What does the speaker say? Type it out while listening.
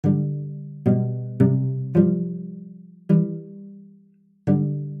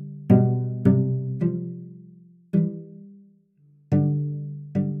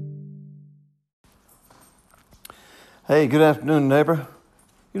Hey, good afternoon, neighbor.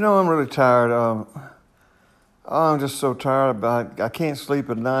 I'm really tired. I'm just so tired. I can't sleep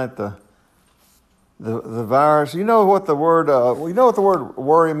at night. The virus. You know what the word. You know what the word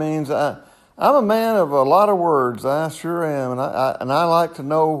worry means. I'm a man of a lot of words. I sure am, and I like to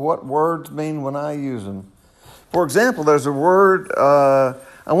know what words mean when I use them. For example, there's a word. I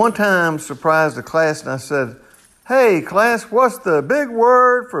one time surprised a class, and I said, "Hey, class, what's the big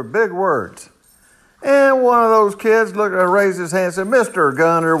word for big words?" And one of those kids raised his hand and said, "Mr.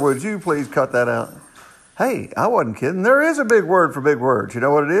 Gunner, would you please cut that out?" Hey, I wasn't kidding. There is a big word for big words. You know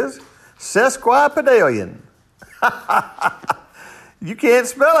what it is? Sesquipedalian. You can't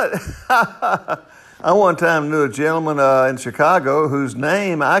spell it. I one time knew a gentleman in Chicago whose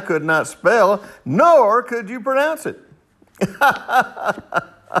name I could not spell, nor could you pronounce it.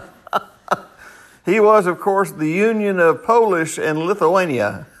 He was, of course, the union of Polish and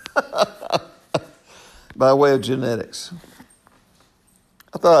Lithuania. By way of genetics.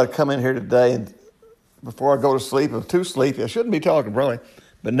 I thought I'd come in here today and before I go to sleep, I'm too sleepy. I shouldn't be talking probably.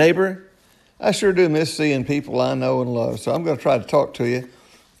 But neighbor, I sure do miss seeing people I know and love. So I'm going to try to talk to you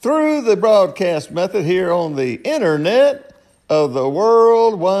through the broadcast method here on the internet of the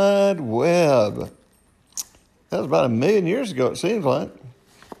World Wide Web. That was about 1 million years ago, it seems like.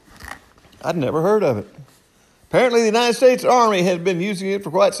 I'd never heard of it. Apparently the United States Army had been using it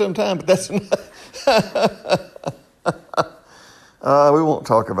for quite some time, but that's enough. We won't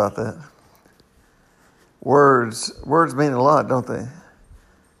talk about that. Words mean a lot, don't they?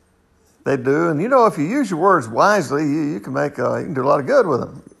 They do, and if you use your words wisely, you can you can do a lot of good with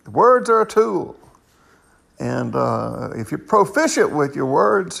them. Words are a tool, and if you're proficient with your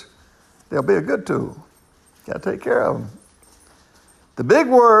words, they'll be a good tool. Got to take care of them. The big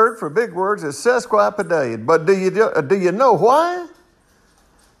word for big words is sesquipedalian, but do you know why?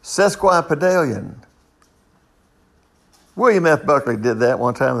 Sesquipedalian. William F. Buckley did that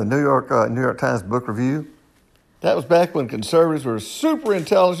one time in the New York Times Book Review. That was back when conservatives were super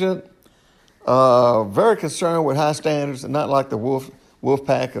intelligent, very concerned with high standards, and not like the wolf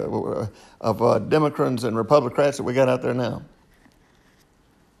pack of Democrats and Republicans that we got out there now.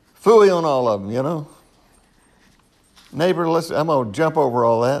 Phooey on all of them, Neighbor, listen, I'm going to jump over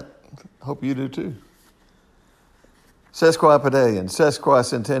all that. Hope you do too. Sesquipedalian,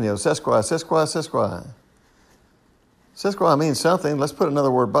 sesquicentennial, sesqui. Sesqui means something. Let's put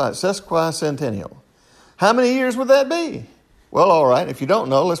another word by it. Sesquicentennial. How many years would that be? Well, all right. If you don't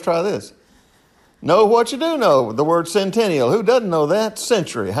know, let's try this. Know what you do know. The word centennial. Who doesn't know that?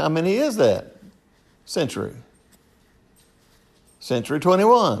 Century. How many is that? Century. Century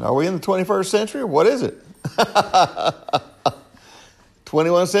 21. Are we in the 21st century? What is it?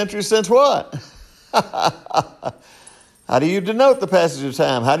 21 centuries since what? How do you denote the passage of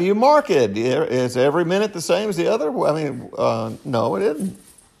time? How do you mark it? Is every minute the same as the other? No, it isn't.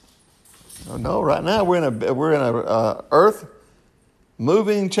 No, right now we're in a earth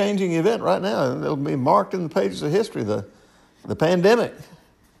moving, changing event right now. It'll be marked in the pages of history. The pandemic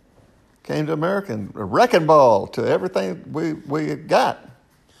came to America and a wrecking ball to everything we got.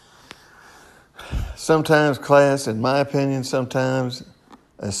 Sometimes, class, in my opinion, sometimes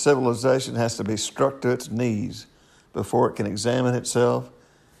a civilization has to be struck to its knees before it can examine itself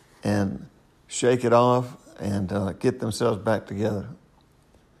and shake it off and get themselves back together.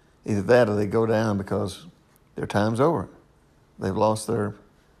 Either that or they go down because their time's over. They've lost their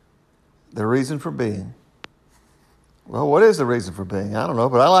reason for being. Well, what is the reason for being? I don't know,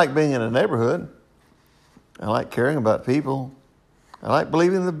 but I like being in a neighborhood. I like caring about people. I like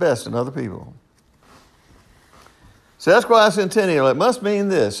believing the best in other people. Sesquicentennial, it must mean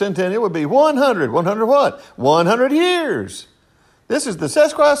this. Centennial would be 100. 100 what? 100 years. This is the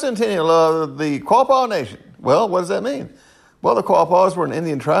sesquicentennial of the Quapaw Nation. Well, what does that mean? Well, the Quapaws were an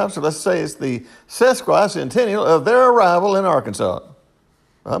Indian tribe, so let's say it's the sesquicentennial of their arrival in Arkansas.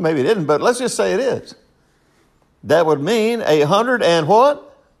 Well, maybe it didn't, but let's just say it is. That would mean 100 and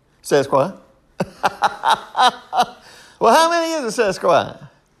what? Sesqui. Well, how many is a sesqui?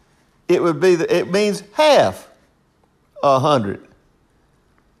 It means half 100.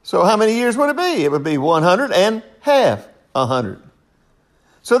 So how many years would it be? It would be 100 and half 100.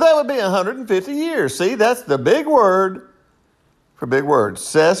 So that would be 150 years. See, that's the big word for big words.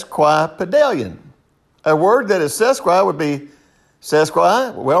 Sesquipedalian. A word that is sesqui would be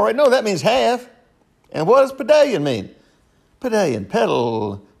sesqui. We already know that means half. And what does pedalian mean? Pedalian,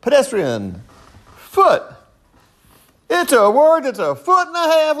 pedal, pedestrian, foot. It's a word that's a foot and a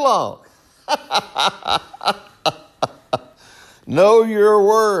half long. Know your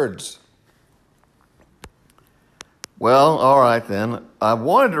words. Well, all right then. I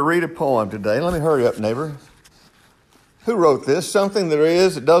wanted to read a poem today. Let me hurry up, neighbor. Who wrote this? Something there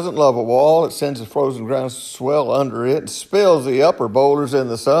is that doesn't love a wall. It sends the frozen ground swell under it, spills the upper boulders in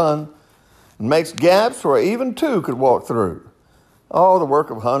the sun, and makes gaps where even two could walk through. Oh, the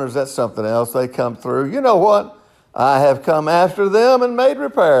work of hunters, that's something else. They come through. You know what? I have come after them and made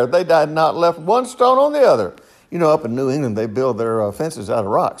repair. They died not left one stone on the other. You know, up in New England, they build their fences out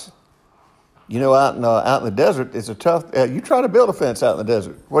of rocks. You know, out in the desert, it's a tough. You try to build a fence out in the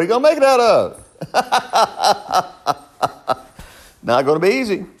desert. What are you going to make it out of? Not going to be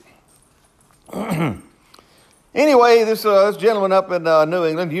easy. Anyway, this gentleman up in New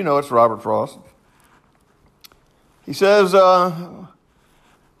England, you know it's Robert Frost. He says,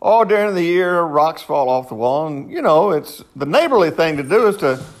 all during the year, rocks fall off the wall. And, you know, it's the neighborly thing to do is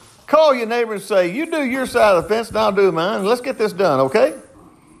to call your neighbor and say, you do your side of the fence and I'll do mine. Let's get this done, okay?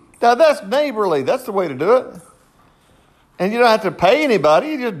 Now, that's neighborly. That's the way to do it. And you don't have to pay anybody.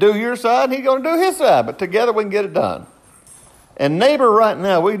 You just do your side and he's going to do his side. But together we can get it done. And neighbor, right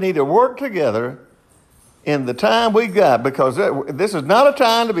now, we need to work together in the time we got, because this is not a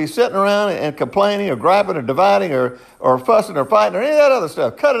time to be sitting around and complaining or griping or dividing or fussing or fighting or any of that other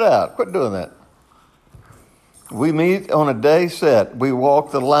stuff. Cut it out. Quit doing that. We meet on a day set. We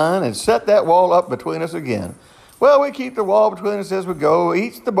walk the line and set that wall up between us again. Well, we keep the wall between us as we go,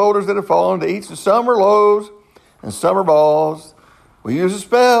 each the boulders that have fallen, to each the summer lows and summer balls. We use a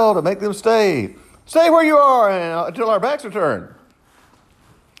spell to make them stay. Stay where you are until our backs are turned.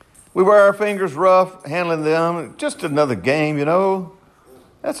 We wear our fingers rough, handling them. Just another game, you know.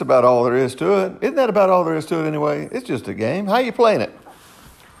 That's about all there is to it. Isn't that about all there is to it anyway? It's just a game. How you playing it?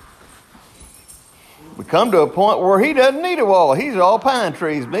 We come to a point where he doesn't need a wall. He's all pine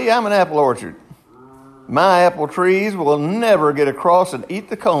trees. Me, I'm an apple orchard. My apple trees will never get across and eat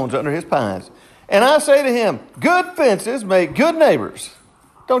the cones under his pines. And I say to him, good fences make good neighbors.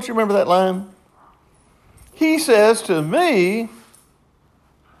 Don't you remember that line? He says to me,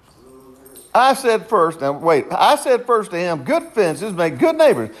 I said first to him, good fences make good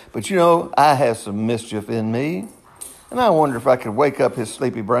neighbors. But you know, I have some mischief in me. And I wonder if I could wake up his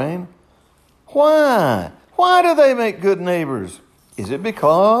sleepy brain. Why? Why do they make good neighbors? Is it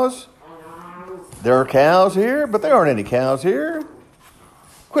because there are cows here? But there aren't any cows here.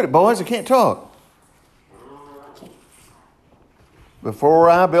 Quit it, boys. I can't talk. Before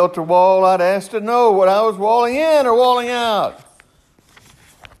I built a wall, I'd ask to know what I was walling in or walling out.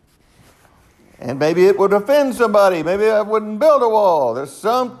 And maybe it would offend somebody. Maybe I wouldn't build a wall. There's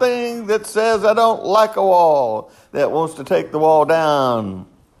something that says I don't like a wall, that wants to take the wall down.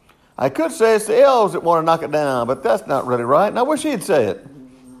 I could say it's the elves that want to knock it down, but that's not really right. And I wish he'd say it.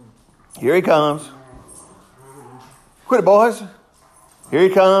 Here he comes. Quit it, boys. Here he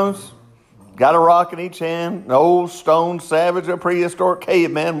comes. Got a rock in each hand. An old stone savage, a prehistoric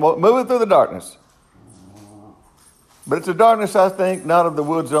caveman moving through the darkness. But it's a darkness, I think, not of the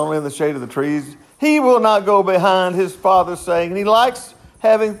woods only, in the shade of the trees. He will not go behind his father's saying, and he likes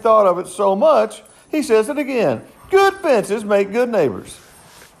having thought of it so much, he says it again. Good fences make good neighbors.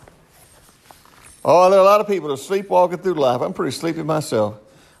 Oh, there are a lot of people that are sleepwalking through life. I'm pretty sleepy myself.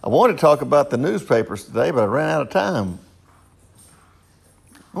 I wanted to talk about the newspapers today, but I ran out of time.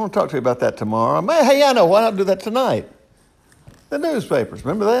 I want to talk to you about that tomorrow. Hey, I know. Why not do that tonight? The newspapers.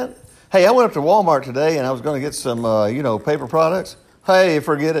 Remember that? Hey, I went up to Walmart today and I was going to get some, paper products. Hey,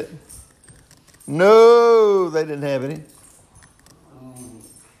 forget it. No, they didn't have any.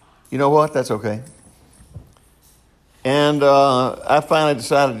 You know what? That's okay. And I finally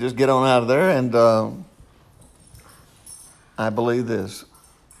decided to just get on out of there. And I believe this.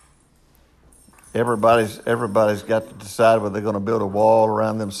 Everybody's got to decide whether they're going to build a wall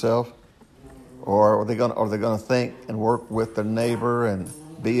around themselves, or are they going to think and work with their neighbor and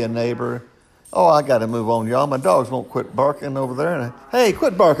be a neighbor. Oh, I got to move on, y'all. My dogs won't quit barking over there. And hey,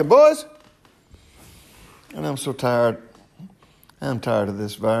 quit barking, boys. And I'm so tired. I'm tired of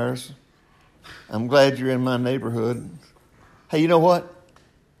this virus. I'm glad you're in my neighborhood. Hey, you know what?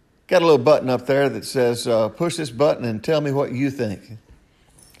 Got a little button up there that says, push this button and tell me what you think.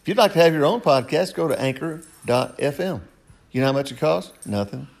 If you'd like to have your own podcast, go to anchor.fm. You know how much it costs?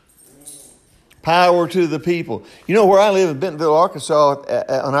 Nothing. Power to the people. You know where I live in Bentonville, Arkansas,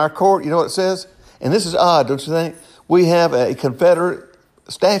 on our court, you know what it says? And this is odd, don't you think? We have a Confederate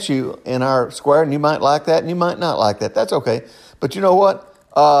statue in our square, and you might like that, and you might not like that. That's okay. But you know what?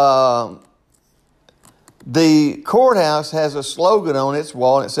 The courthouse has a slogan on its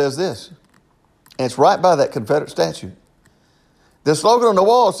wall, and it says this. And it's right by that Confederate statue. The slogan on the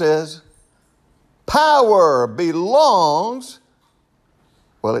wall says, power belongs.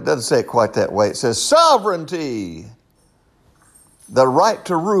 Well, it doesn't say it quite that way. It says sovereignty, the right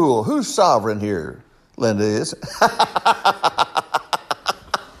to rule. Who's sovereign here? Linda is.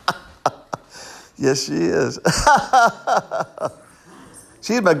 Yes, she is.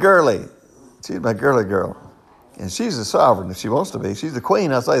 She's my girly. She's my girly girl. And she's a sovereign if she wants to be. She's the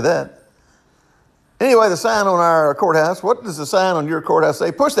queen, I'll say that. Anyway, the sign on our courthouse, what does the sign on your courthouse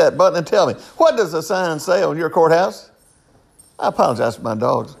say? Push that button and tell me. What does the sign say on your courthouse? I apologize for my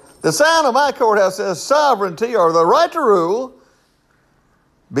dogs. The sign on my courthouse says sovereignty, or the right to rule,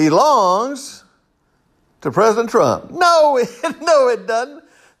 belongs to President Trump. No, it doesn't.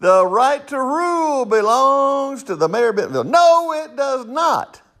 The right to rule belongs to the mayor of Bentonville. No, it does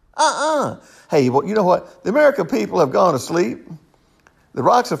not. Hey, well, you know what? The American people have gone to sleep. The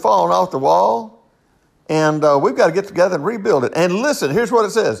rocks have fallen off the wall. And we've got to get together and rebuild it. And listen, here's what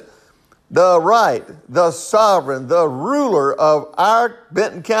it says. The right, the sovereign, the ruler of our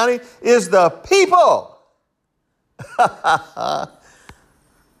Benton County is the people.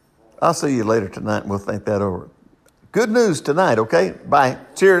 I'll see you later tonight and we'll think that over. Good news tonight, okay? Bye.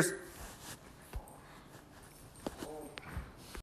 Cheers.